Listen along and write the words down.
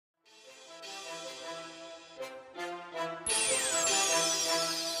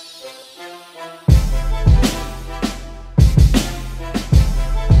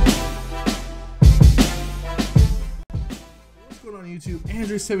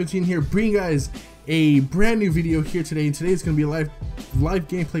Andre17 here, bringing you guys a brand new video here today. And today is going to be a live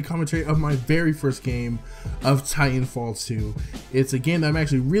gameplay commentary of my very first game of Titanfall 2. It's a game that I'm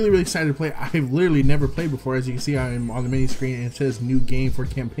actually really excited to play. I've literally never played before. As you can see, I'm on the mini screen and it says new game for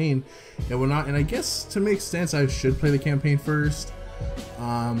campaign and whatnot. And I guess to make sense, I should play the campaign first,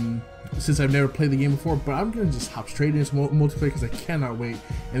 since I've never played the game before. But I'm gonna just hop straight into multiplayer because I cannot wait.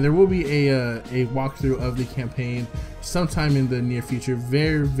 And there will be a walkthrough of the campaign sometime in the near future,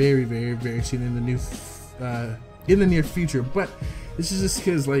 very soon in the near future. But this is just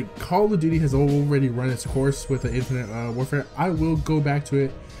because like Call of Duty has already run its course with the Infinite Warfare. I will go back to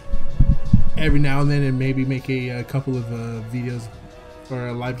it every now and then and maybe make a couple of videos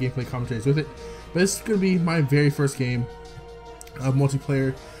or live gameplay commentaries with it. But this is gonna be my very first game of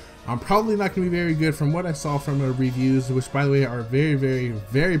multiplayer. I'm probably not going to be very good from what I saw from the reviews, which by the way are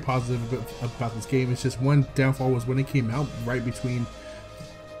very positive about this game. It's just one downfall was when it came out right between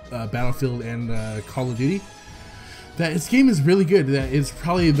Battlefield and Call of Duty, that its game is really good, that it's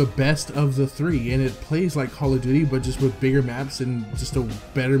probably the best of the three, and it plays like Call of Duty but just with bigger maps and just a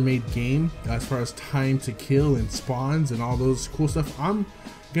better made game as far as time to kill and spawns and all those cool stuff. I'm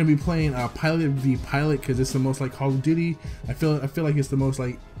gonna be playing Pilot v Pilot because it's the most like Call of Duty. I feel like it's the most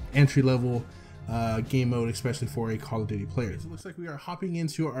like entry-level game mode, especially for a Call of Duty player. So it looks like we are hopping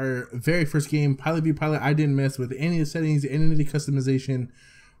into our very first game, Pilot v Pilot. I didn't mess with any of the settings, any of the customization,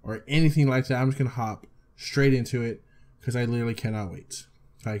 or anything like that. I'm just gonna hop straight into it because I literally cannot wait.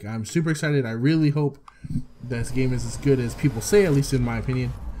 Like, I'm super excited. I really hope this game is as good as people say, at least in my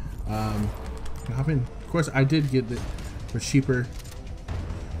opinion. Hop in. Of course, I did get it for cheaper.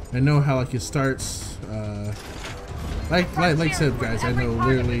 I know how like it starts. Like I said, guys, I know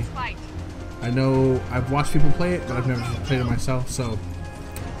literally. I know I've watched people play it, but I've never played it myself. So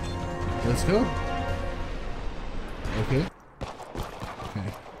let's go. Okay.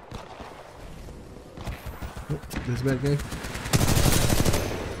 Okay. Oh, there's a bad guy.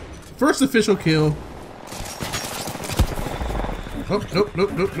 First official kill. Oh,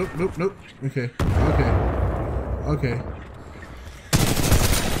 nope. Okay. Okay.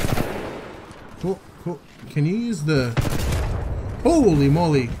 Cool. Can you use the... Holy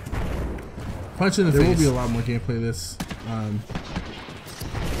moly! Punch in the face. There will be a lot more gameplay of this.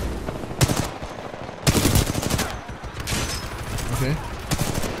 Okay.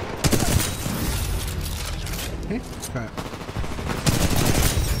 Okay, try it.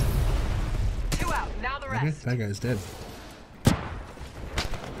 2 out, now the rest. Okay, that guy's dead.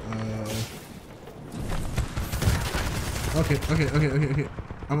 Okay.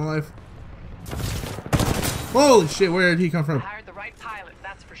 I'm alive. Holy shit, where did he come from? Hired the right pilot,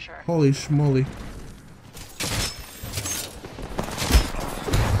 that's for sure. Holy schmoly.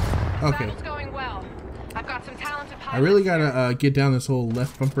 Okay. Battle's going well. I've got some talented pilots. I really gotta get down this whole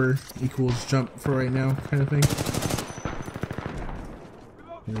left bumper equals jump for right now kind of thing.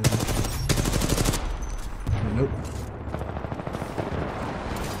 Nope.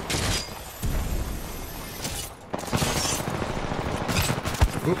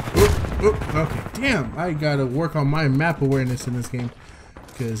 Okay, damn, I gotta work on my map awareness in this game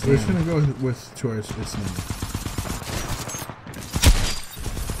because we're just gonna go with towards its name.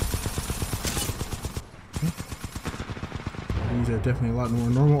 These are definitely a lot more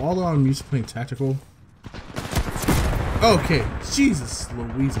normal, although I'm used to playing tactical. Okay, Jesus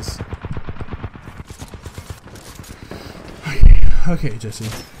Louises. Okay, Jesse.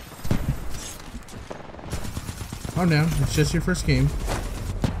 Calm down, it's just your first game.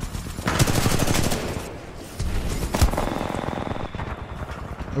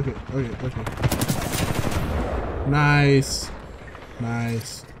 Okay. Nice.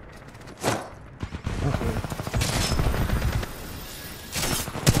 Okay.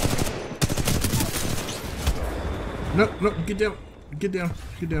 No, get down.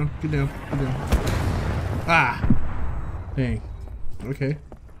 Ah! Dang. Okay.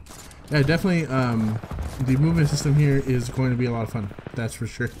 Yeah, definitely, the movement system here is going to be a lot of fun. That's for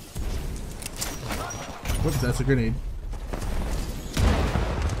sure. Whoops, that's a grenade.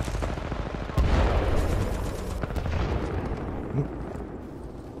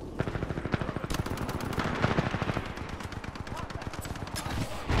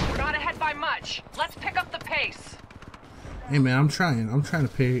 Let's pick up the pace. Hey man, I'm trying to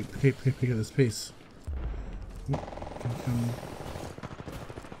pick up this pace.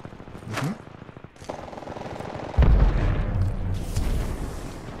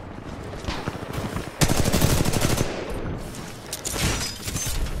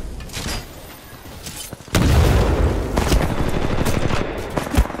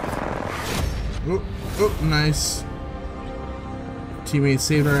 Oh, nice. teammates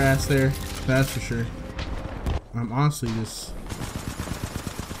saved our ass there. That's for sure. I'm honestly just...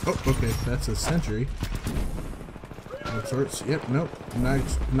 Oh, okay. That's a sentry. Of sorts. Yep, nope. I'm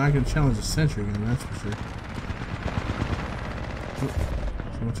not going to challenge a sentry gun, that's for sure. Oh,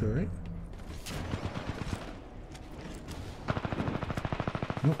 so much alright?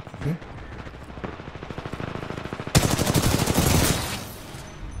 Oh, okay.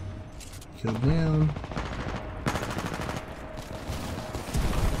 Killed down.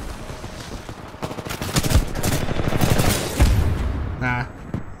 Ah,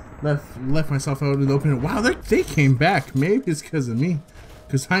 left myself out in the open. Wow, they came back. Maybe it's because of me,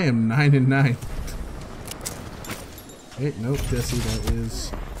 because I am 9-9. Hey, nope, Jesse, that is.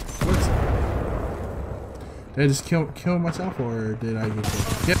 What? Did I just kill myself, or did I get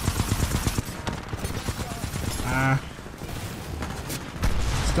killed? Yep. Ah,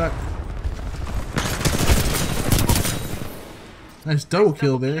 stuck. Nice double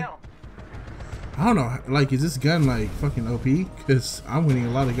kill there. I don't know, like, is this gun like fucking OP? Because I'm winning a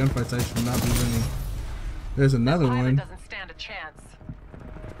lot of gunfights I should not be winning. There's another one. Doesn't stand a chance.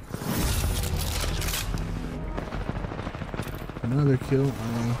 Another kill.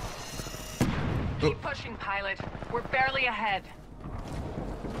 Keep pushing, pilot. We're barely ahead.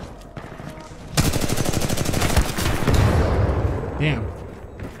 Damn.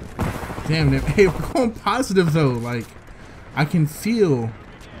 Damn. Hey, we're going positive though. Like, I can feel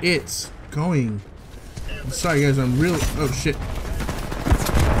it going. I'm sorry guys, I'm real. Oh shit.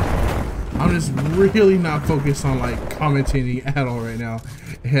 I'm just really not focused on like commentating at all right now,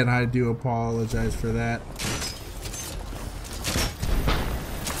 and I do apologize for that.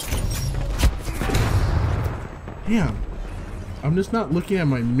 Damn. I'm just not looking at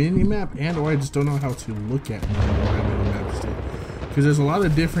my mini map, and or I just don't know how to look at my mini map still, because there's a lot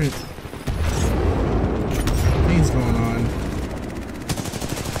of different things going on.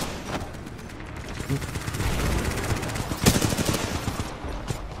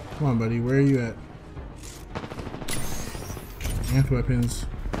 Come on, buddy. Where are you at? Amped weapons.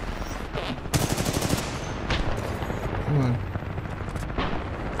 Come on.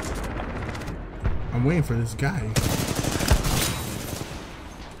 I'm waiting for this guy.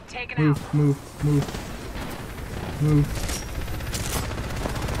 Move, move, move, move.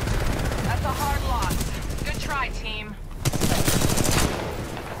 That's a hard loss. Good try, team.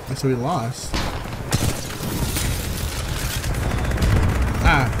 So we lost.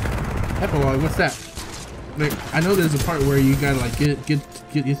 Ah, epilogue. What's that? Like, I know there's a part where you gotta like get the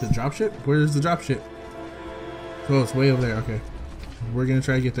dropship. Where's the dropship? Oh, it's way over there. Okay, we're gonna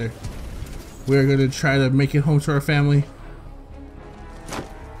try to get there. We're gonna try to make it home to our family.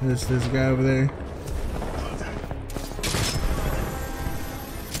 There's a guy over there.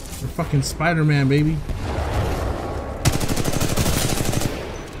 We're fucking Spider-Man, baby.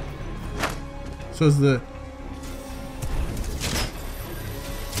 So is the...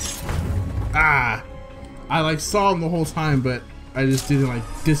 Ah! I like saw him the whole time, but I just didn't like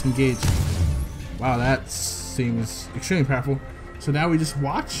disengage. Wow, that seems extremely powerful. So now we just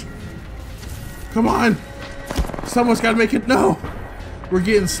watch? Come on! Someone's gotta make it. No! We're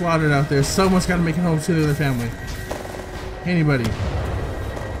getting slaughtered out there. Someone's gotta make it home to their family. Anybody.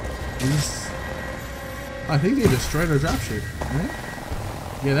 I think they destroyed our dropship, right?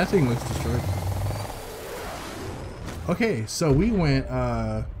 Yeah, that thing looks destroyed. Okay, so we went,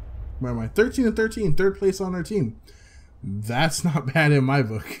 where am I? 13-13, third place on our team. That's not bad in my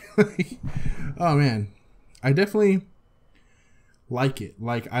book. Oh man, I definitely like it.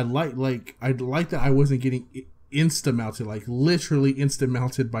 Like I like that I wasn't getting insta melted, like literally insta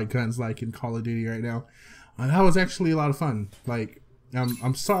melted by guns like in Call of Duty right now. That was actually a lot of fun. Like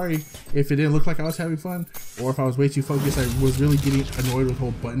I'm sorry if it didn't look like I was having fun, or if I was way too focused. I was really getting annoyed with the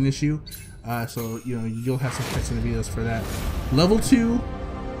whole button issue. So you know, you'll have some cuts in the videos for that. Level 2,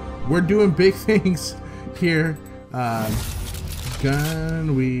 we're doing big things here.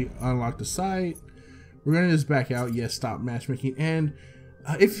 Gun, we unlocked the site. We're gonna just back out. Yes, stop matchmaking. And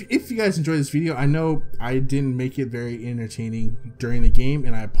if you guys enjoyed this video, I know I didn't make it very entertaining during the game,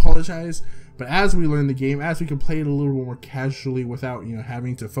 and I apologize. But as we learn the game, as we can play it a little bit more casually without, you know,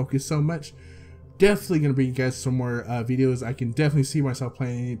 having to focus so much, definitely gonna bring you guys some more videos. I can definitely see myself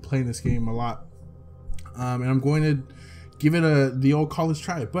playing this game a lot, and I'm going to give it the old college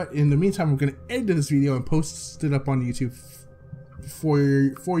try. But in the meantime, I'm going to edit this video and post it up on YouTube for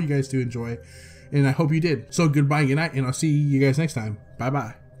you guys to enjoy, and I hope you did. So goodbye, good night, and I'll see you guys next time. Bye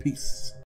bye, peace.